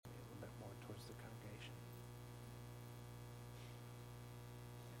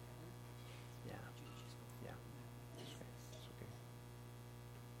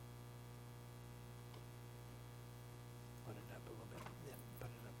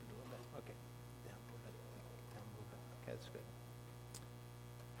That's good.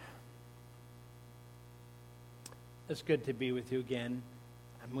 It's good to be with you again.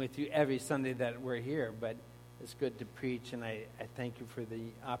 I'm with you every Sunday that we're here, but it's good to preach, and I thank you for the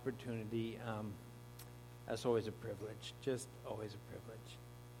opportunity. That's always a privilege, just always a privilege.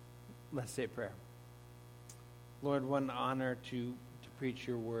 Let's say a prayer. Lord, what an honor to preach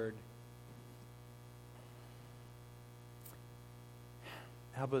your word.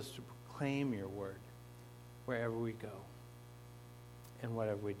 Help us to proclaim your word wherever we go and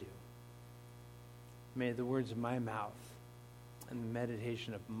whatever we do. May the words of my mouth and the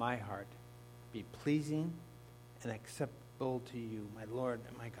meditation of my heart be pleasing and acceptable to you, my Lord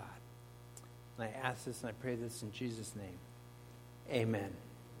and my God. And I ask this and I pray this in Jesus' name. Amen.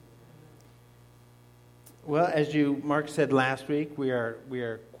 Well, as Mark said last week, we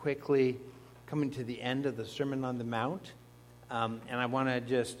are quickly coming to the end of the Sermon on the Mount. And I want to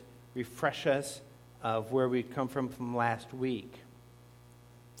just refresh us of where we come from last week.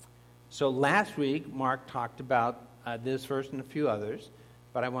 So last week, Mark talked about this verse and a few others,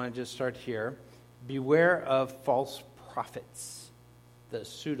 but I want to just start here. Beware of false prophets, the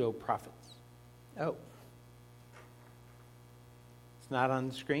pseudo-prophets. Oh, it's not on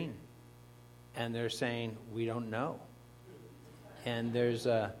the screen. And they're saying, we don't know. And there's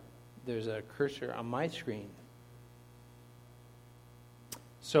a cursor on my screen.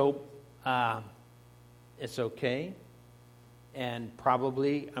 So it's okay, and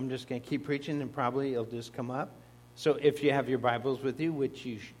probably I'm just going to keep preaching, and probably it'll just come up. So if you have your Bibles with you, which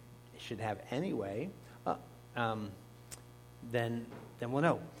you should have anyway, then we'll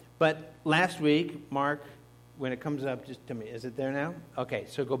know. But last week, Mark, when it comes up, just tell me, is it there now? Okay,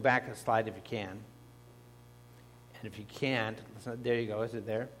 so go back a slide if you can. And if you can't, there you go. Is it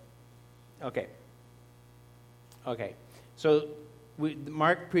there? Okay. So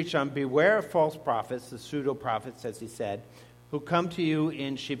Mark preached on beware of false prophets, the pseudo-prophets, as he said, who come to you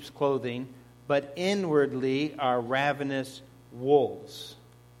in sheep's clothing, but inwardly are ravenous wolves.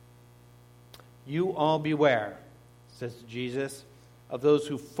 You all beware, says Jesus, of those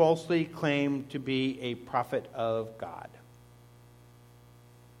who falsely claim to be a prophet of God.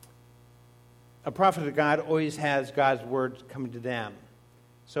 A prophet of God always has God's words coming to them.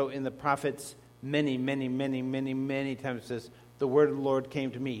 So in the prophets, many times it says, the word of the Lord came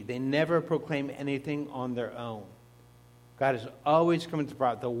to me. They never proclaim anything on their own. God is always coming to the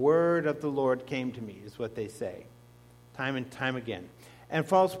prophet. The word of the Lord came to me, is what they say, time and time again. And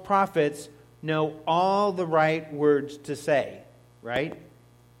false prophets know all the right words to say, right?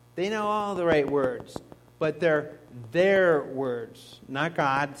 They know all the right words, but they're their words, not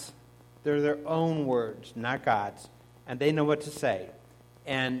God's. They're their own words, not God's. And they know what to say.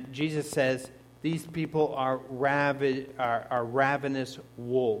 And Jesus says, these people are ravenous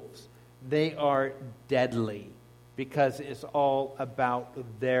wolves. They are deadly because it's all about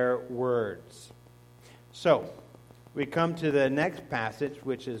their words. So, we come to the next passage,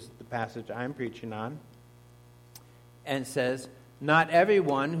 which is the passage I'm preaching on, and says, not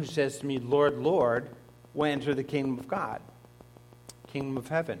everyone who says to me, Lord, Lord, will enter the kingdom of God, kingdom of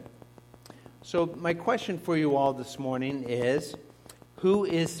heaven. So my question for you all this morning is, who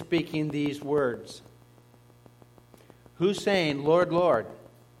is speaking these words? Who's saying, Lord, Lord?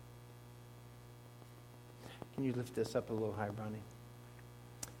 Can you lift this up a little higher, Bonnie?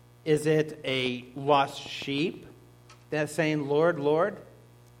 Is it a lost sheep that's saying, Lord, Lord?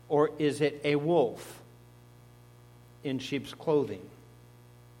 Or is it a wolf in sheep's clothing?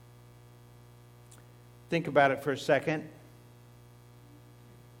 Think about it for a second,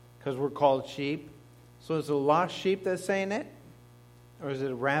 because we're called sheep. So is it a lost sheep that's saying it? Or is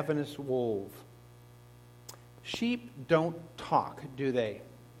it a ravenous wolf? Sheep don't talk, do they?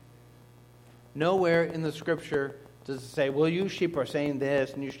 Nowhere in the scripture does it say, well, you sheep are saying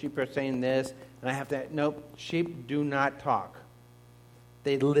this, and you sheep are saying this, and I have to... Nope, sheep do not talk.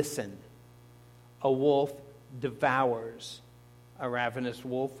 They listen. A wolf devours. A ravenous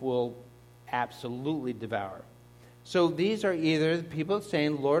wolf will absolutely devour. So these are either the people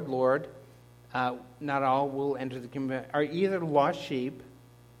saying, Lord, Lord, not all will enter the kingdom, are either lost sheep,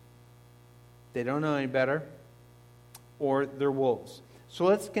 they don't know any better, or they're wolves. So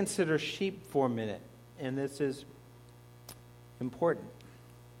let's consider sheep for a minute, and this is important.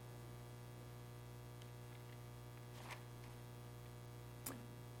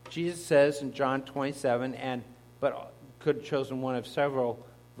 Jesus says in John 27, but could have chosen one of several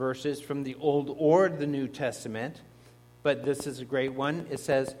verses from the Old or the New Testament, but this is a great one. It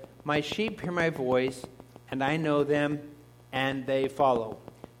says, my sheep hear my voice, and I know them, and they follow.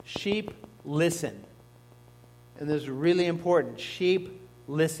 Sheep listen. And this is really important. Sheep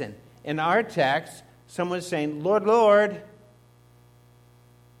listen. In our text, Someone's saying, Lord, Lord.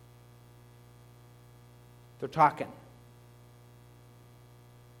 They're talking.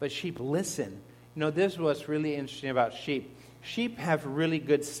 But sheep listen. This is what's really interesting about sheep. Sheep have really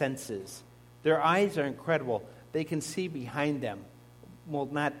good senses. Their eyes are incredible. They can see behind them. Well,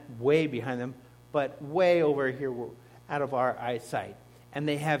 not way behind them, but way over here out of our eyesight. And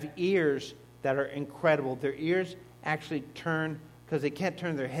they have ears that are incredible. Their ears actually turn, because they can't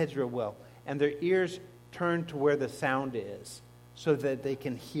turn their heads real well, and their ears turn to where the sound is so that they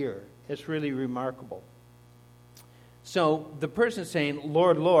can hear. It's really remarkable. So the person saying,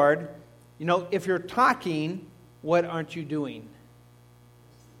 Lord, Lord, if you're talking, what aren't you doing?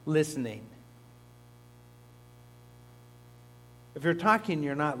 Listening. If you're talking,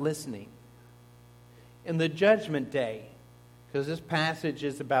 you're not listening. In the judgment day, because this passage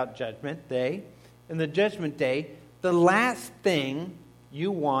is about judgment day, in the judgment day, the last thing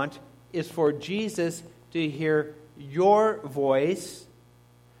you want is for Jesus to hear your voice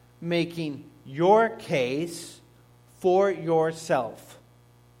making your case for yourself.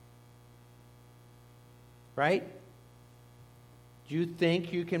 Right? Do you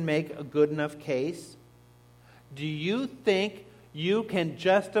think you can make a good enough case? Do you think you can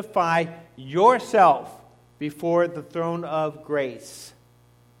justify yourself before the throne of grace?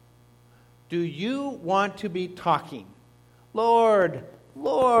 Do you want to be talking? Lord,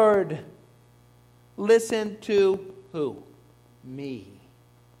 Lord, listen to who? Me.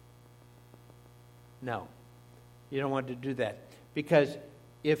 No, you don't want to do that. Because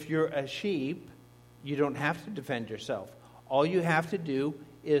if you're a sheep, you don't have to defend yourself. All you have to do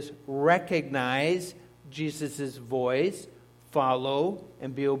is recognize Jesus' voice, follow,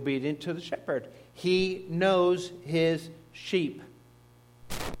 and be obedient to the shepherd. He knows his sheep.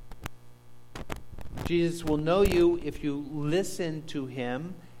 Jesus will know you if you listen to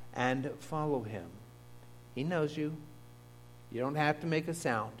him and follow him. He knows you. You don't have to make a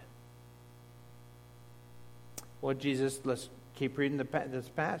sound. Well, let's keep reading this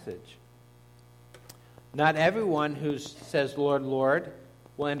passage. Not everyone who says, Lord, Lord,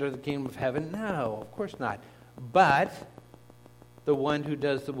 will enter the kingdom of heaven. No, of course not. But the one who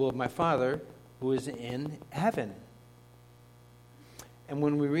does the will of my Father who is in heaven. And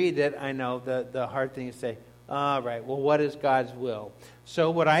when we read it, I know the hard thing is to say, all right, well, what is God's will?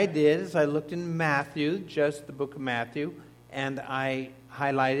 So what I did is I looked in Matthew, just the book of Matthew, and I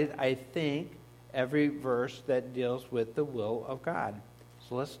highlighted, I think, every verse that deals with the will of God.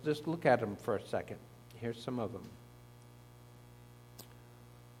 So let's just look at them for a second. Here's some of them.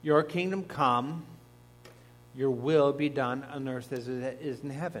 Your kingdom come, your will be done on earth as it is in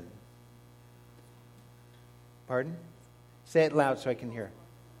heaven. Pardon? Say it loud so I can hear.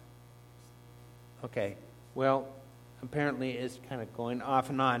 Okay. Well, apparently it's kind of going off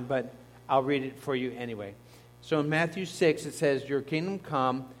and on, but I'll read it for you anyway. So in Matthew 6, it says, your kingdom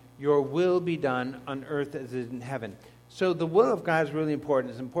come, your will be done on earth as it is in heaven. So the will of God is really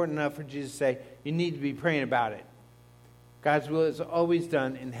important. It's important enough for Jesus to say, you need to be praying about it. God's will is always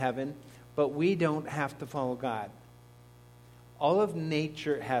done in heaven, but we don't have to follow God. All of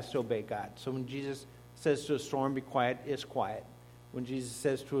nature has to obey God. So when Jesus says to a storm, be quiet, it's quiet. When Jesus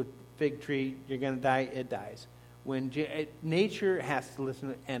says to a fig tree, you're going to die, it dies. Nature has to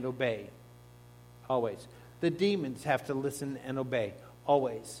listen and obey. Always. The demons have to listen and obey.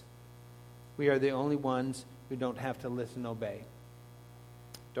 Always. We are the only ones who don't have to listen and obey.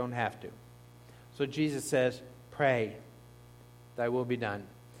 Don't have to. So Jesus says, pray, thy will be done.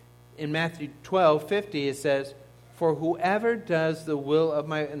 In Matthew 12:50, it says, for whoever does the will of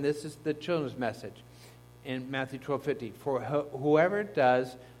my, and this is the children's message, in Matthew 12:50, for whoever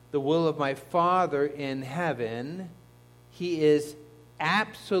does the will of my Father in heaven, he is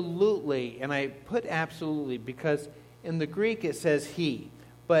absolutely, and I put absolutely because in the Greek it says he,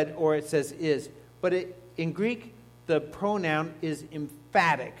 or it says is, but in Greek the pronoun is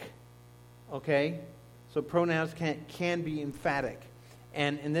emphatic. Okay? So pronouns can be emphatic.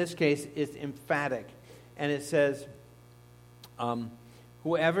 And in this case, it's emphatic. And it says,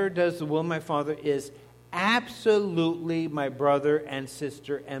 whoever does the will of my Father is absolutely my brother and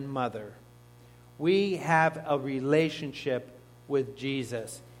sister and mother. We have a relationship with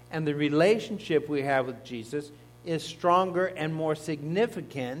Jesus. And the relationship we have with Jesus is stronger and more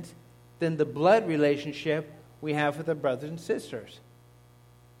significant than the blood relationship we have with our brothers and sisters.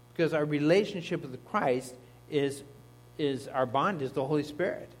 Because our relationship with Christ is our bond is the Holy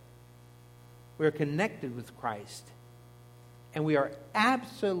Spirit. We're connected with Christ. And we are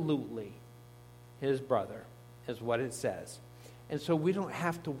absolutely his brother, is what it says. And so we don't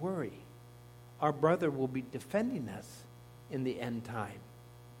have to worry. Our brother will be defending us in the end time.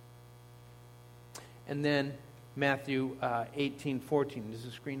 And then Matthew 18:14. Is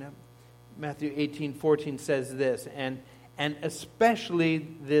the screen up? Matthew 18:14 says this, and especially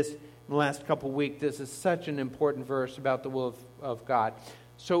this in the last couple of weeks, this is such an important verse about the will of God.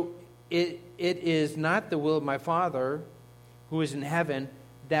 So it is not the will of my Father who is in heaven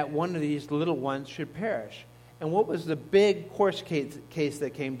that one of these little ones should perish. And what was the big court case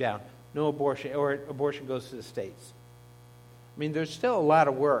that came down? No abortion, or abortion goes to the states. I mean, there's still a lot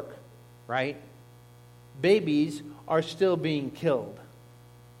of work, right? Babies are still being killed,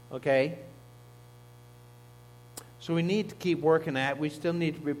 okay? So we need to keep working at it. We still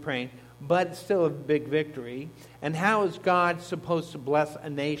need to be praying, but it's still a big victory. And how is God supposed to bless a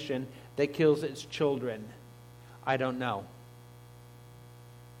nation that kills its children? I don't know.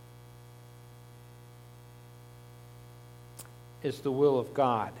 It's the will of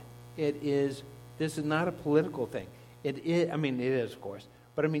God. This is not a political thing. It is, it is, of course.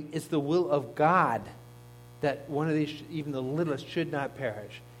 But it's the will of God that one of these, even the littlest, should not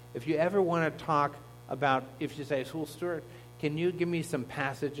perish. If you ever want to talk about, if you say, well, Stuart, can you give me some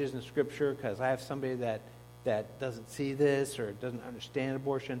passages in Scripture? Because I have somebody that doesn't see this or doesn't understand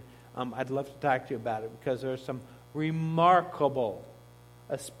abortion. I'd love to talk to you about it, because there are some remarkable,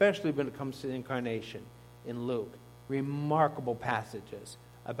 especially when it comes to the incarnation in Luke, remarkable passages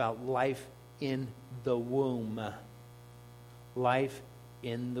about life in the womb. Life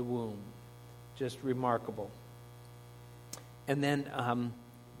in the womb. Just remarkable. And then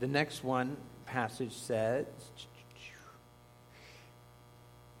the next one passage says,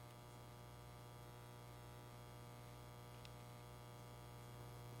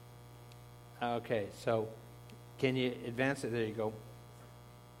 okay, so can you advance it? There you go.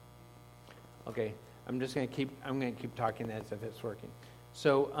 Okay, I'm going to keep talking as if it's working.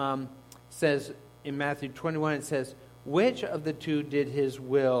 So says in Matthew 21, it says, which of the two did his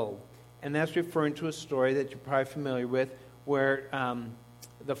will? And that's referring to a story that you're probably familiar with, where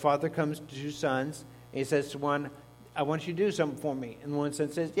the father comes to two sons, and he says to one, I want you to do something for me. And one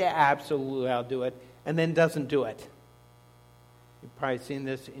son says, yeah, absolutely, I'll do it, and then doesn't do it. You've probably seen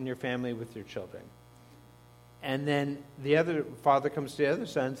this in your family with your children. And then the other father comes to the other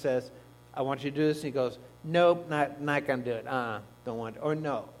son and says, I want you to do this. And he goes, nope, not going to do it. Don't want it. Or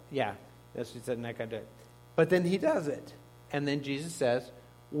no, yeah, that's what he said, not going to do it. But then he does it. And then Jesus says,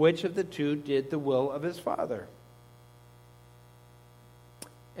 which of the two did the will of his father?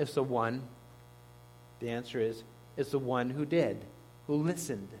 It's the one. The answer is, it's the one who did, who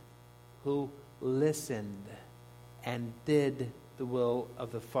listened and did the will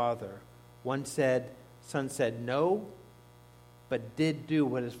of the Father. Son said no, but did do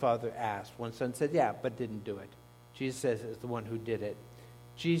what his father asked. One son said yeah, but didn't do it. Jesus says it's the one who did it.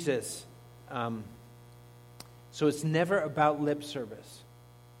 Jesus, so it's never about lip service.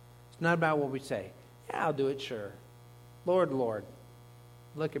 It's not about what we say. Yeah, I'll do it, sure. Lord,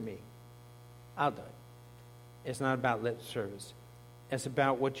 look at me. I'll do it. It's not about lip service. It's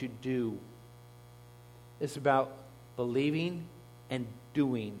about what you do. It's about believing and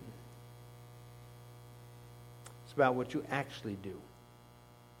doing. It's about what you actually do.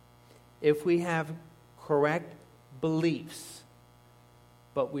 If we have correct beliefs,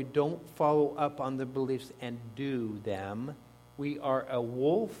 but we don't follow up on the beliefs and do them, we are a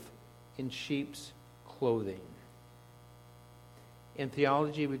wolf in sheep's clothing. In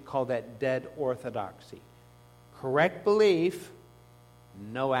theology, we call that dead orthodoxy. Correct belief,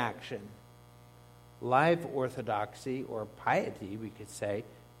 no action. Live orthodoxy, or piety, we could say,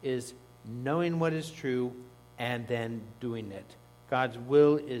 is knowing what is true and then doing it. God's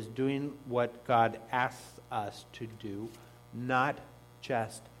will is doing what God asks us to do, not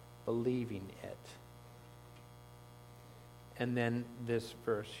just believing it. And then this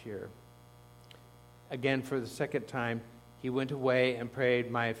verse here. Again, for the second time, he went away and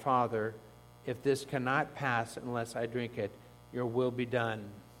prayed, my Father, if this cannot pass unless I drink it, your will be done.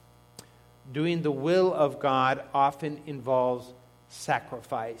 Doing the will of God often involves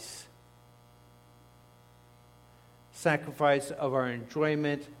sacrifice. Sacrifice of our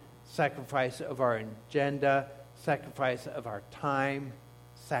enjoyment, sacrifice of our agenda, sacrifice of our time,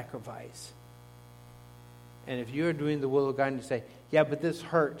 sacrifice. And if you're doing the will of God and you say, yeah, but this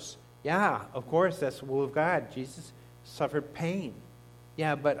hurts. Yeah, of course, that's the will of God. Jesus suffered pain.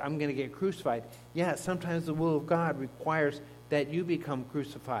 Yeah, but I'm going to get crucified. Yeah, sometimes the will of God requires that you become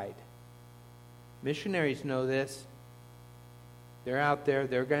crucified. Missionaries know this. They're out there.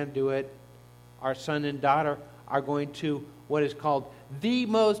 They're going to do it. Our son and daughter are going to what is called the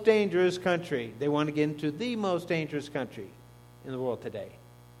most dangerous country. They want to get into the most dangerous country in the world today.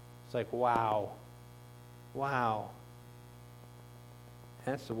 It's like, wow. Wow.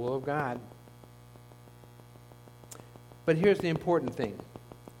 That's the will of God. But here's the important thing.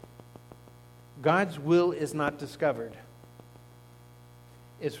 God's will is not discovered.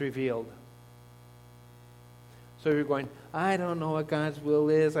 It's revealed. So you're going, I don't know what God's will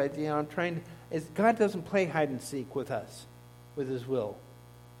is. I'm trying to... God doesn't play hide and seek with us, with his will.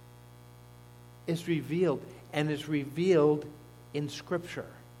 It's revealed, and it's revealed in Scripture,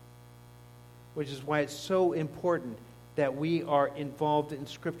 which is why it's so important that we are involved in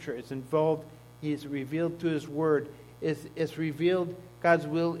Scripture. It's involved, he's revealed through his word. It's revealed, God's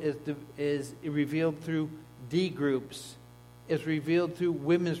will is revealed through D groups. It's revealed through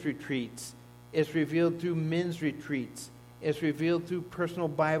women's retreats. It's revealed through men's retreats. It's revealed through personal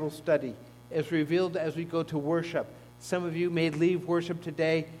Bible study. It's revealed as we go to worship. Some of you may leave worship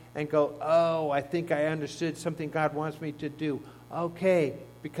today and go, oh, I think I understood something God wants me to do. Okay,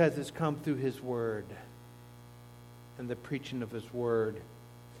 because it's come through his word and the preaching of his word.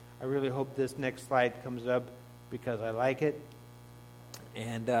 I really hope this next slide comes up because I like it.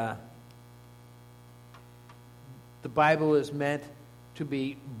 And the Bible is meant to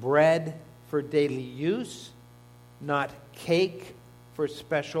be bread for daily use, not cake for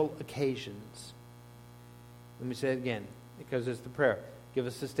special occasions. Let me say it again, because it's the prayer. Give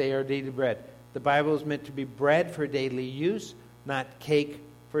us this day our daily bread. The Bible is meant to be bread for daily use, not cake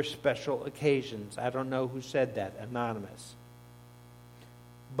for special occasions. I don't know who said that, anonymous.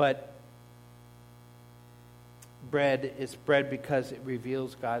 But bread is bread because it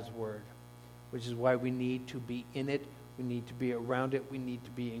reveals God's word, which is why we need to be in it. We need to be around it. We need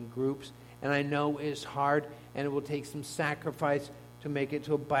to be in groups. And I know it's hard, and it will take some sacrifice to make it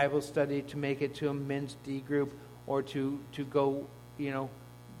to a Bible study, to make it to a men's D group, or to go,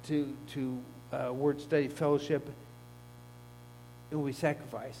 to word study fellowship. And we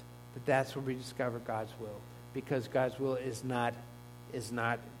sacrifice, but that's where we discover God's will, because God's will is not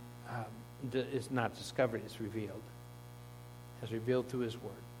discovered; it's revealed. It's revealed through His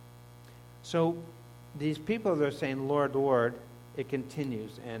word. So these people that are saying, "Lord, Lord," it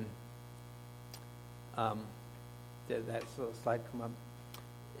continues, and that slide come up.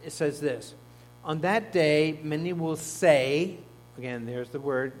 It says this: on that day, many will say, again, there's the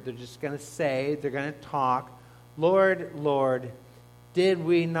word. They're just going to say. They're going to talk. Lord, Lord, did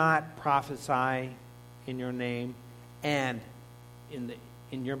we not prophesy in your name? And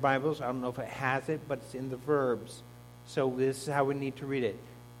in your Bibles, I don't know if it has it, but it's in the verbs. So this is how we need to read it.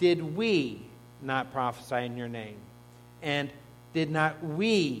 Did we not prophesy in your name? And did not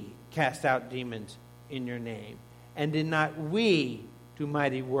we cast out demons in your name? And did not we do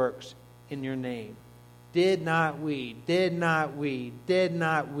mighty works in your name? Did not we? Did not we? Did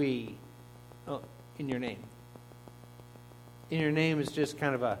not we? Oh, in your name. In your name is just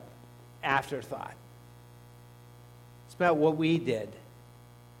kind of a afterthought. It's about what we did.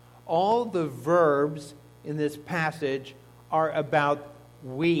 All the verbs in this passage are about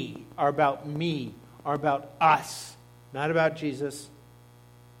we, are about me, are about us, not about Jesus.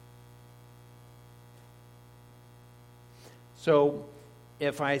 So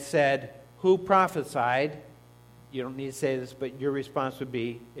if I said, who prophesied? You don't need to say this, but your response would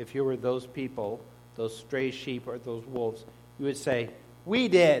be, if you were those people, those stray sheep or those wolves, you would say, we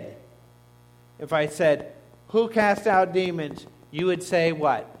did. If I said, who cast out demons? You would say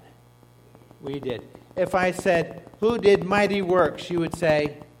what? We did. If I said, who did mighty works? You would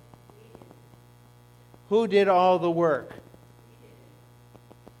say, who did all the work?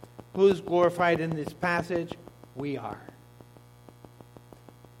 Who's glorified in this passage? We are.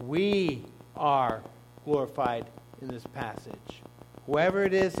 We are glorified in this passage. Whoever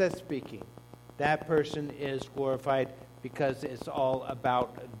it is that's speaking, that person is glorified because it's all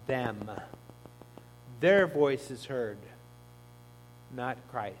about them. Their voice is heard, not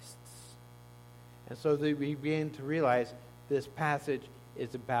Christ's. And so we begin to realize this passage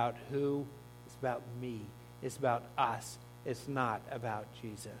is about who? It's about me. It's about us. It's not about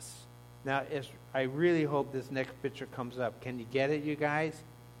Jesus. Now, I really hope this next picture comes up. Can you get it, you guys?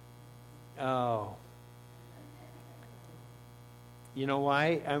 Oh. You know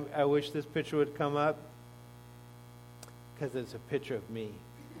why I wish this picture would come up? Because it's a picture of me.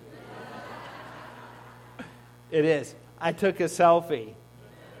 It is. I took a selfie,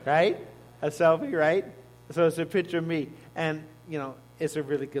 right? A selfie, right? So it's a picture of me. And, it's a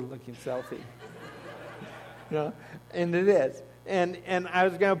really good-looking selfie. And it is. And I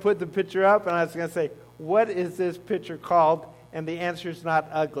was going to put the picture up, and I was going to say, what is this picture called? And the answer is not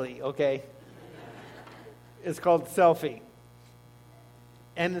ugly, okay? It's called selfie.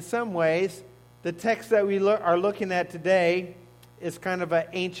 And in some ways, the text that we are looking at today is kind of an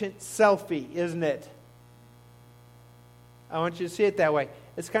ancient selfie, isn't it? I want you to see it that way.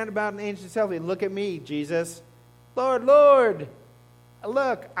 It's kind of about an ancient selfie. Look at me, Jesus. Lord, Lord,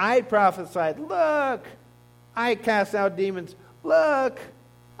 look, I prophesied. Look, I cast out demons. Look,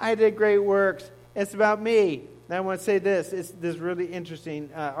 I did great works. It's about me. Now I want to say this. It's this really interesting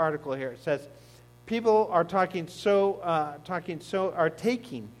article here. It says, people are taking so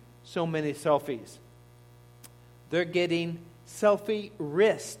many selfies. They're getting selfie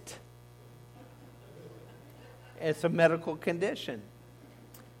wrist. It's a medical condition.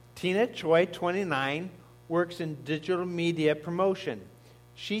 Tina Choi, 29, works in digital media promotion.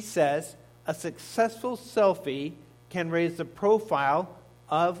 She says a successful selfie can raise the profile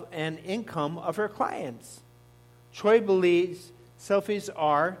of an income of her clients. Choi believes selfies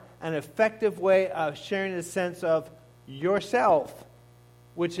are an effective way of sharing a sense of yourself,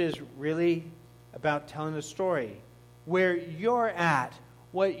 which is really about telling a story, where you're at,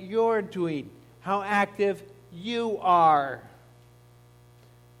 what you're doing, how active you are.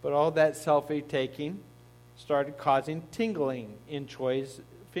 But all that selfie taking started causing tingling in Choi's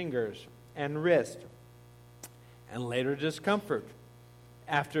fingers and wrist, and later discomfort.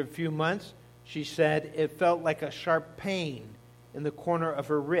 After a few months, she said it felt like a sharp pain in the corner of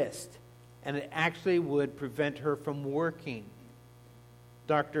her wrist, and it actually would prevent her from working.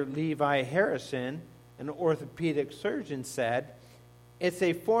 Dr. Levi Harrison, an orthopedic surgeon, said, it's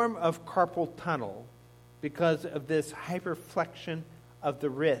a form of carpal tunnel because of this hyperflexion of the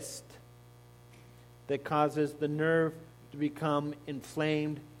wrist that causes the nerve to become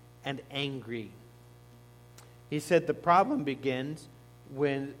inflamed and angry. He said the problem begins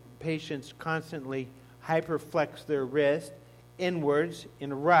when patients constantly hyperflex their wrist inwards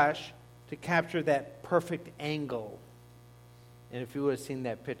in a rush to capture that perfect angle. And if you would have seen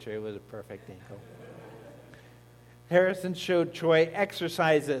that picture, it was a perfect angle. Harrison showed Choi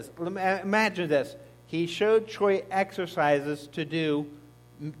exercises. Imagine this. He showed Choi exercises to do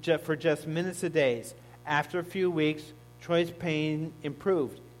for just minutes a day. After a few weeks, Choi's pain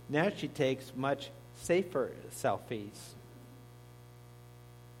improved. Now she takes much safer selfies.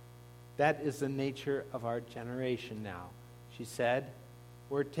 That is the nature of our generation now. She said,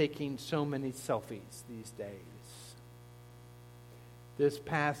 we're taking so many selfies these days. This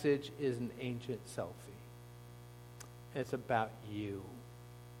passage is an ancient selfie. It's about you.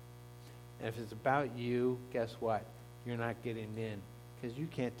 And if it's about you, guess what? You're not getting in because you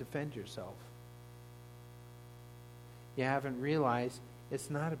can't defend yourself. You haven't realized it's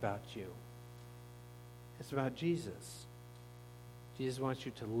not about you. It's about Jesus. Jesus wants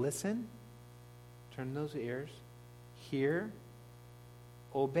you to listen, turn those ears, hear,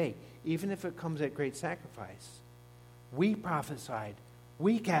 obey, even if it comes at great sacrifice. We prophesied.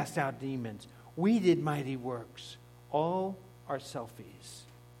 We cast out demons. We did mighty works. All are selfies.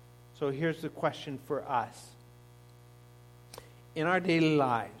 So here's the question for us. In our daily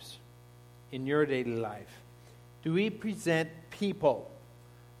lives, in your daily life, do we present people,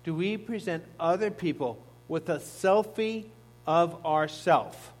 do we present other people with a selfie of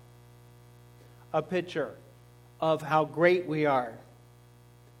ourself? A picture of how great we are?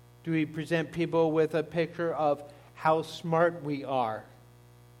 Do we present people with a picture of how smart we are?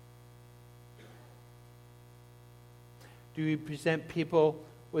 Do we present people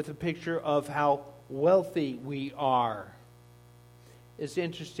with a picture of how wealthy we are? It's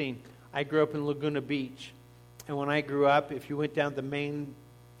interesting. I grew up in Laguna Beach. And when I grew up, if you went down the main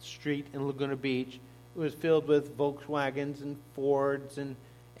street in Laguna Beach, it was filled with Volkswagens and Fords and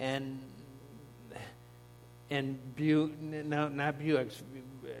not Buicks,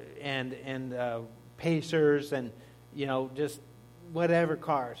 and Pacers and, just whatever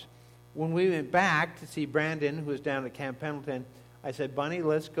cars. When we went back to see Brandon, who was down at Camp Pendleton, I said, Bunny,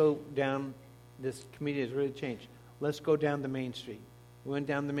 let's go down. This community has really changed. Let's go down the main street. We went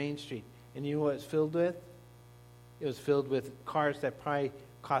down the main street. And you know what it's filled with? It was filled with cars that probably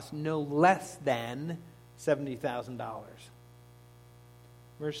cost no less than $70,000.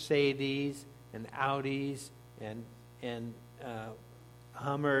 Mercedes and Audis and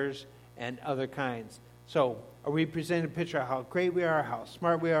Hummers and other kinds. So are we presenting a picture of how great we are, how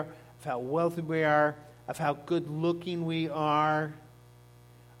smart we are, of how wealthy we are, of how good looking we are,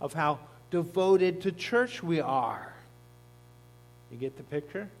 of how devoted to church we are? You get the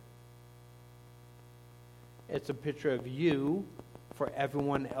picture? It's a picture of you for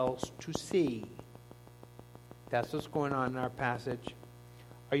everyone else to see. That's what's going on in our passage.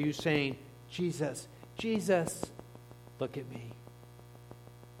 Are you saying, Jesus, Jesus, look at me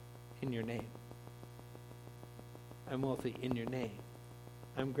in your name? I'm wealthy in your name.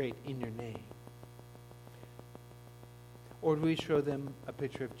 I'm great in your name. Or do we show them a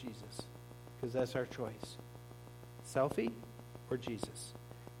picture of Jesus? Because that's our choice. Selfie or Jesus?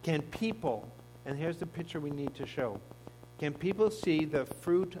 Can people And here's the picture we need to show. Can people see the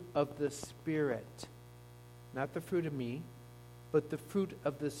fruit of the Spirit? Not the fruit of me, but the fruit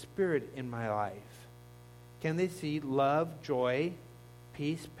of the Spirit in my life. Can they see love, joy,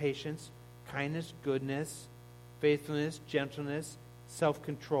 peace, patience, kindness, goodness, faithfulness, gentleness,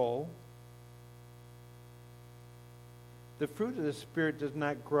 self-control? The fruit of the Spirit does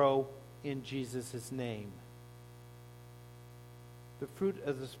not grow in Jesus' name. The fruit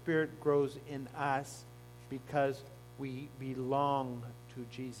of the Spirit grows in us because we belong to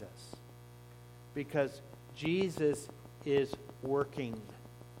Jesus. Because Jesus is working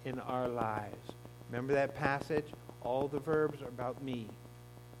in our lives. Remember that passage? All the verbs are about me.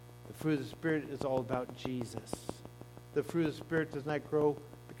 The fruit of the Spirit is all about Jesus. The fruit of the Spirit does not grow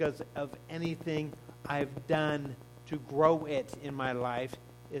because of anything I've done to grow it in my life.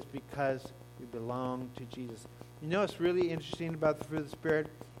 It's because we belong to Jesus. You know what's really interesting about the fruit of the Spirit?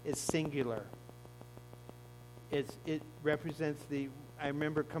 It's singular. It represents I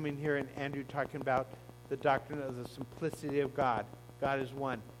remember coming here and Andrew talking about the doctrine of the simplicity of God. God is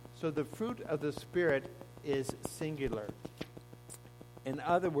one. So the fruit of the Spirit is singular. In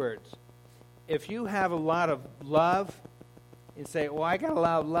other words, if you have a lot of love and say, well, I got a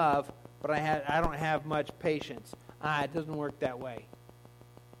lot of love, but I don't have much patience. It doesn't work that way.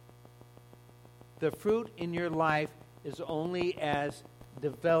 The fruit in your life is only as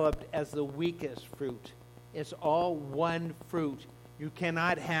developed as the weakest fruit. It's all one fruit. You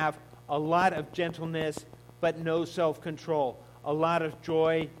cannot have a lot of gentleness but no self-control, a lot of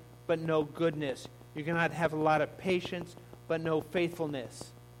joy but no goodness. You cannot have a lot of patience but no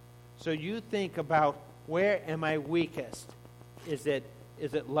faithfulness. So you think about, where am I weakest? Is it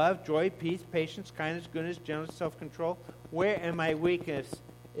love, joy, peace, patience, kindness, goodness, gentleness, self-control? Where am I weakest?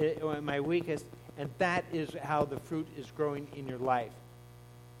 And that is how the fruit is growing in your life.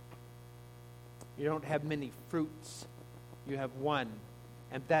 You don't have many fruits. You have one.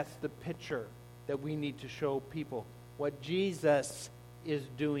 And that's the picture that we need to show people. What Jesus is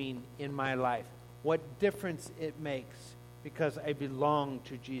doing in my life. What difference it makes because I belong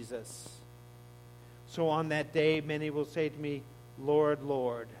to Jesus. So on that day, many will say to me, Lord,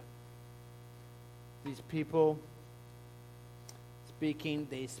 Lord. These people speaking,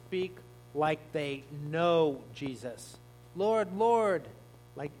 they speak like they know Jesus. Lord, Lord.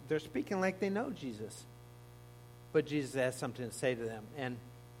 Like they're speaking like they know Jesus. But Jesus has something to say to them. And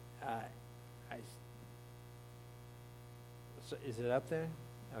so is it up there?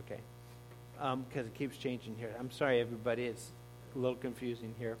 Okay. Because it keeps changing here. I'm sorry, everybody. It's a little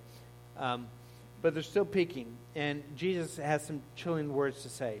confusing here. But they're still peeking. And Jesus has some chilling words to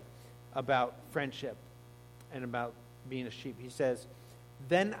say about friendship and about being a sheep. He says,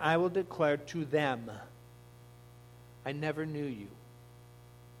 then I will declare to them, I never knew you.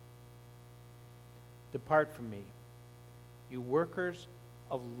 Depart from me, you workers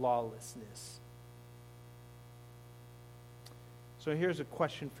of lawlessness. So here's a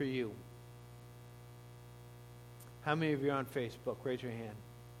question for you. How many of you are on Facebook? Raise your hand.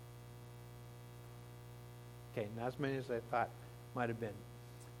 Okay, not as many as I thought might have been.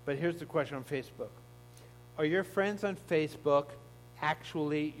 But here's the question on Facebook. Are your friends on Facebook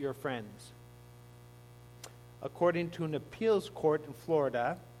actually your friends? According to an appeals court in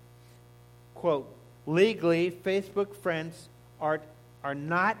Florida, quote, legally, Facebook friends are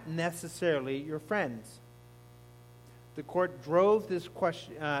not necessarily your friends. The court drove this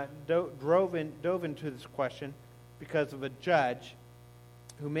question, dove into this question because of a judge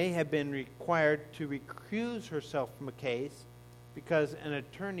who may have been required to recuse herself from a case because an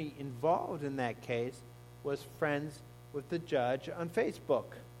attorney involved in that case was friends with the judge on Facebook.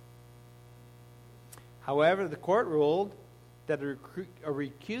 However, the court ruled that a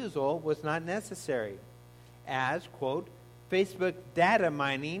recusal was not necessary, as, quote, Facebook data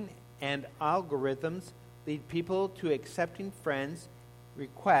mining and algorithms lead people to accepting friends'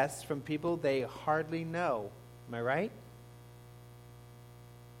 requests from people they hardly know. Am I right?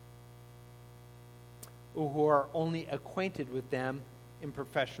 Or who are only acquainted with them in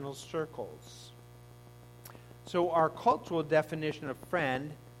professional circles. So our cultural definition of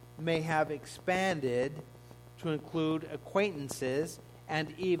friend may have expanded to include acquaintances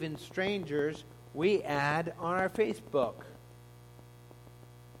and even strangers we add on our Facebook.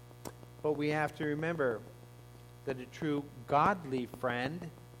 But we have to remember that a true godly friend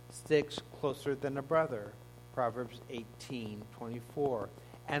sticks closer than a brother. Proverbs 18:24.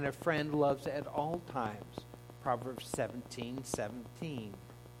 And a friend loves at all times. Proverbs 17:17.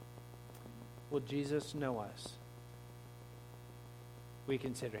 Will Jesus know us? We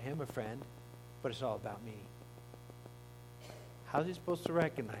consider him a friend, but it's all about me. How's he supposed to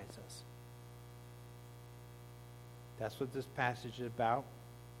recognize us? That's what this passage is about.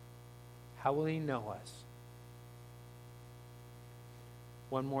 How will he know us?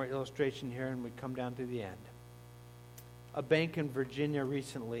 One more illustration here and we come down to the end. A bank in Virginia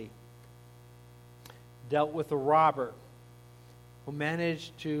recently dealt with a robber who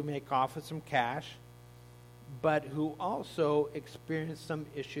managed to make off with some cash, but who also experienced some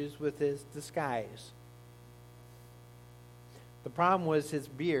issues with his disguise. The problem was his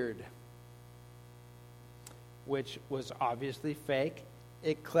beard, which was obviously fake.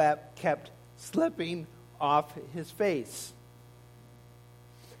 It kept slipping off his face,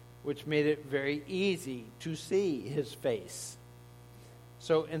 which made it very easy to see his face.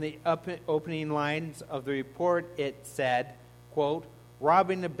 So in the opening lines of the report, it said, quote,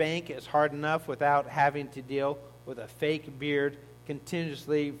 "Robbing a bank is hard enough without having to deal with a fake beard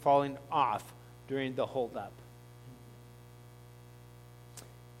continuously falling off during the holdup."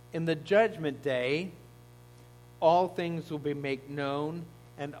 In the judgment day, all things will be made known,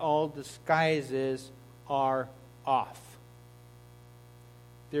 and all disguises are off.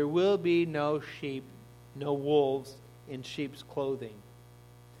 There will be no sheep, no wolves in sheep's clothing.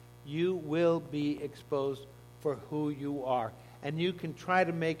 You will be exposed for who you are. And you can try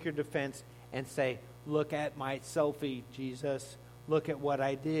to make your defense and say, "Look at my selfie, Jesus. Look at what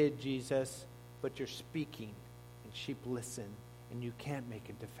I did, Jesus." But you're speaking, and sheep listen, and you can't make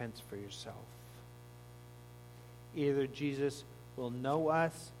a defense for yourself. Either Jesus will know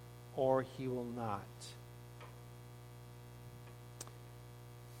us or he will not.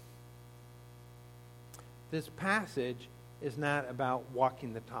 This passage is not about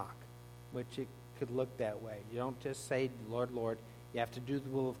walking the talk, which it could look that way. You don't just say, "Lord, Lord." You have to do the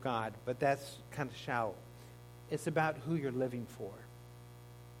will of God, but that's kind of shallow. It's about who you're living for.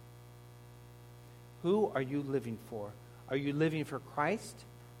 Who are you living for? Are you living for Christ?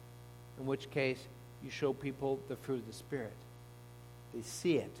 In which case, you show people the fruit of the Spirit. They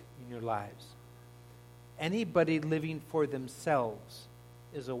see it in your lives. Anybody living for themselves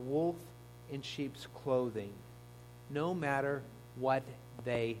is a wolf in sheep's clothing, no matter what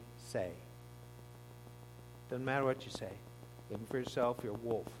they say. Doesn't matter what you say. Living for yourself, you're a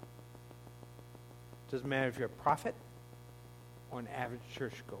wolf. Doesn't matter if you're a prophet or an average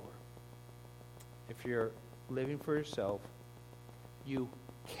churchgoer. If you're living for yourself, you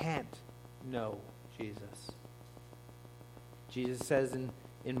can't know Jesus. Jesus says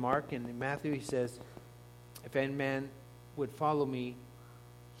in Mark and in Matthew, he says, "If any man would follow me,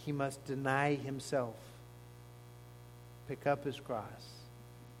 he must deny himself, pick up his cross,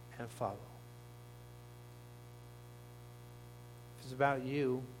 and follow." If it's about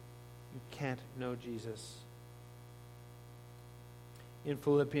you, you can't know Jesus. In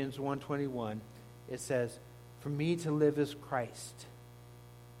Philippians 1:21, it says, "For me to live is Christ,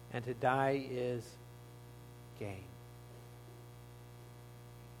 and to die is gain."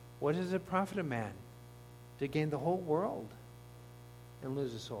 What does it profit a man to gain the whole world and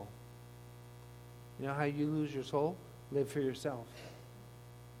lose his soul? You know how you lose your soul? Live for yourself.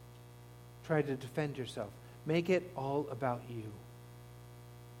 Try to defend yourself. Make it all about you.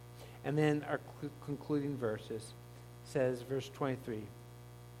 And then our concluding verses says, verse 23,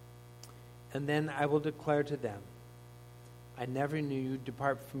 "And then I will declare to them, I never knew you,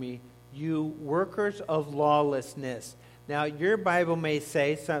 depart from me, you workers of lawlessness." Now, your Bible may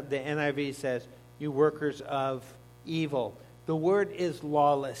say, the NIV says, "you workers of evil." The word is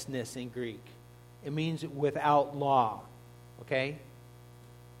lawlessness in Greek. It means without law. Okay?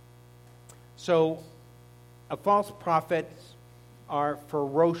 So, a false prophet are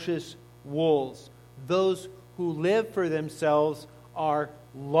ferocious wolves. Those who live for themselves are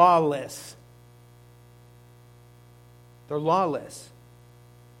lawless. They're lawless.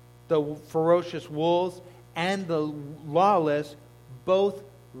 The ferocious wolves and the lawless both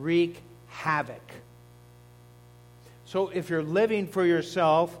wreak havoc. So if you're living for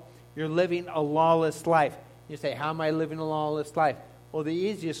yourself, you're living a lawless life. You say, "How am I living a lawless life?" Well, the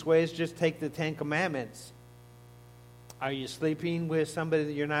easiest way is just take the 10 Commandments. Are you sleeping with somebody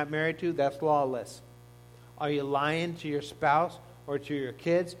that you're not married to? That's lawless. Are you lying to your spouse or to your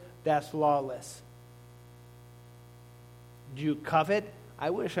kids? That's lawless. Do you covet? I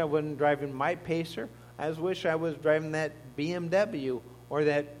wish I wasn't driving my Pacer. I wish I was driving that BMW or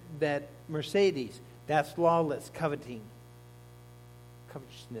that Mercedes. That's lawless, coveting.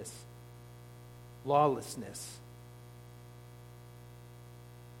 Covetousness. Lawlessness.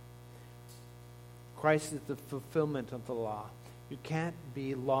 Christ is the fulfillment of the law. You can't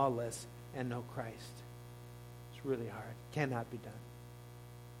be lawless and know Christ. It's really hard. Cannot be done.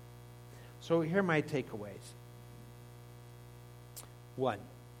 So here are my takeaways. 1,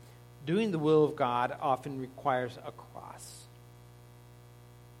 doing the will of God often requires a cross.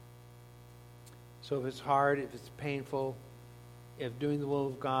 So if it's hard, if it's painful, if doing the will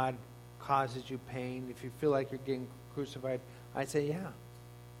of God causes you pain, if you feel like you're getting crucified, I'd say, yeah.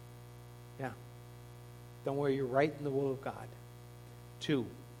 Yeah. Don't worry, you're right in the will of God. 2,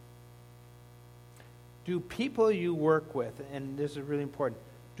 do people you work with, and this is really important,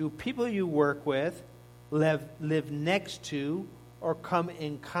 do people you work with, live next to, or come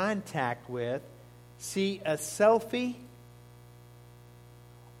in contact with, see a selfie,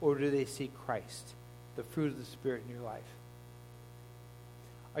 or do they see Christ, the fruit of the Spirit in your life?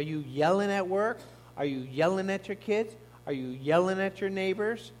 Are you yelling at work? Are you yelling at your kids? Are you yelling at your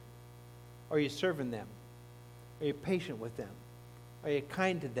neighbors? Are you serving them? Are you patient with them? Are you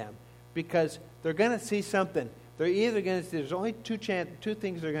kind to them? Because they're going to see something. They're either going to see, there's only two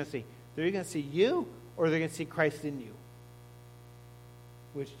things they're going to see. They're either going to see you, or they're going to see Christ in you.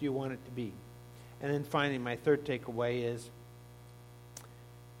 Which do you want it to be? And then finally, my third takeaway is,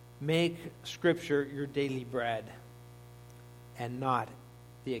 make Scripture your daily bread and not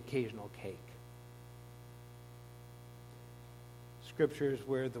the occasional cake. Scripture is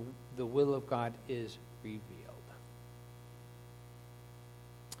where the will of God is revealed.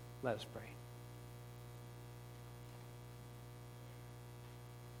 Let us pray.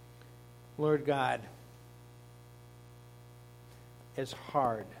 Lord God, it's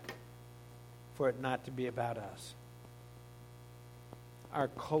hard for it not to be about us. Our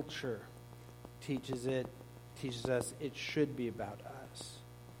culture teaches us it should be about us.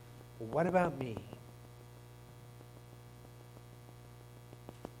 But what about me?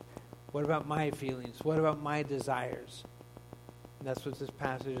 What about my feelings? What about my desires? And that's what this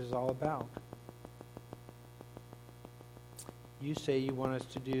passage is all about. You say you want us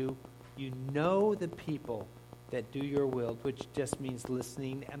to do, you know the people that do your will, which just means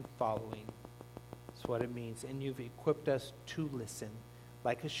listening and following. That's what it means. And you've equipped us to listen.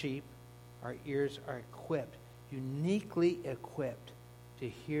 Like a sheep, our ears are equipped, uniquely equipped to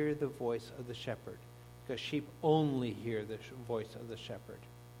hear the voice of the shepherd. Because sheep only hear the voice of the shepherd.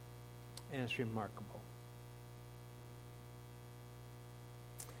 And it's remarkable.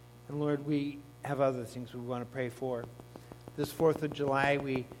 And Lord, we have other things we want to pray for. This 4th of July,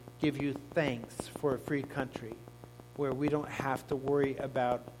 we give you thanks for a free country where we don't have to worry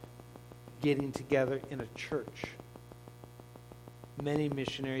about getting together in a church. Many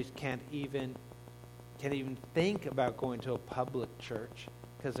missionaries can't even think about going to a public church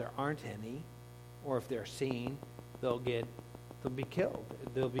because there aren't any, or if they're seen, they'll be killed,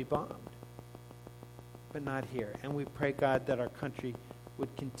 they'll be bombed. But not here. And we pray, God, that our country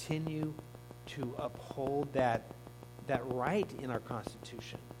would continue to uphold that right in our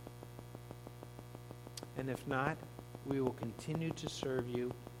Constitution. And if not, we will continue to serve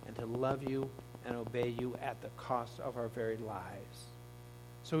you and to love you and obey you at the cost of our very lives.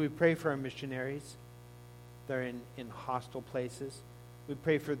 So we pray for our missionaries. They're in hostile places. We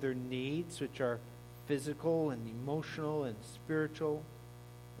pray for their needs, which are physical and emotional and spiritual.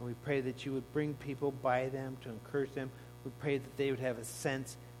 And we pray that you would bring people by them to encourage them. We pray that they would have a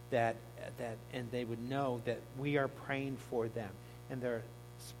sense that and they would know that we are praying for them. And there are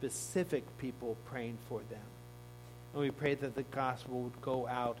specific people praying for them. And we pray that the gospel would go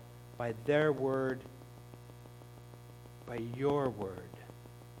out by their word, by your word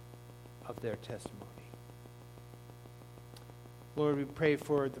of their testimony. Lord, we pray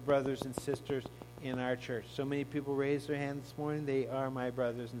for the brothers and sisters in our church. So many people raised their hands this morning. They are my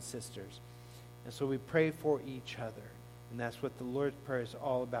brothers and sisters. And so we pray for each other. And that's what the Lord's Prayer is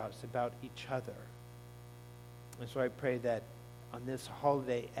all about. It's about each other. And so I pray that on this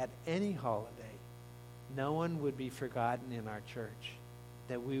holiday, at any holiday, no one would be forgotten in our church.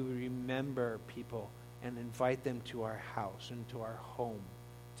 That we would remember people and invite them to our house and to our home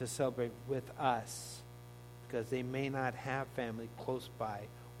to celebrate with us, because they may not have family close by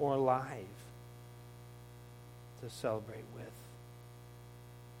or alive to celebrate with.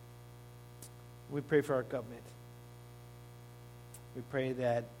 We pray for our government. We pray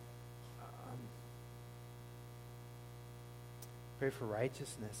that pray for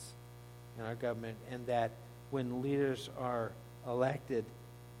righteousness in our government, and that when leaders are elected,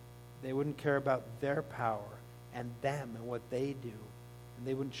 they wouldn't care about their power and them and what they do. And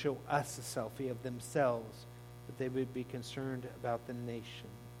they wouldn't show us a selfie of themselves, but they would be concerned about the nation,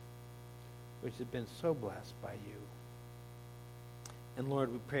 which has been so blessed by you. And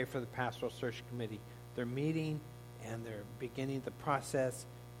Lord, we pray for the Pastoral Search Committee. They're meeting and they're beginning the process,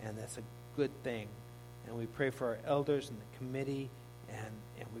 and that's a good thing. And we pray for our elders and the committee, and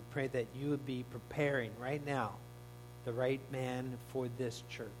we pray that you would be preparing right now the right man for this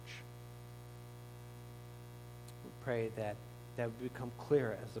church. We pray that would become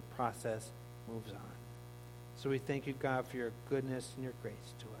clear as the process moves on. So we thank you, God, for your goodness and your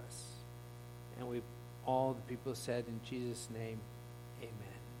grace to us. And we, all the people said in Jesus' name, amen.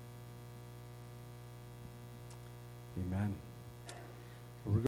 Amen.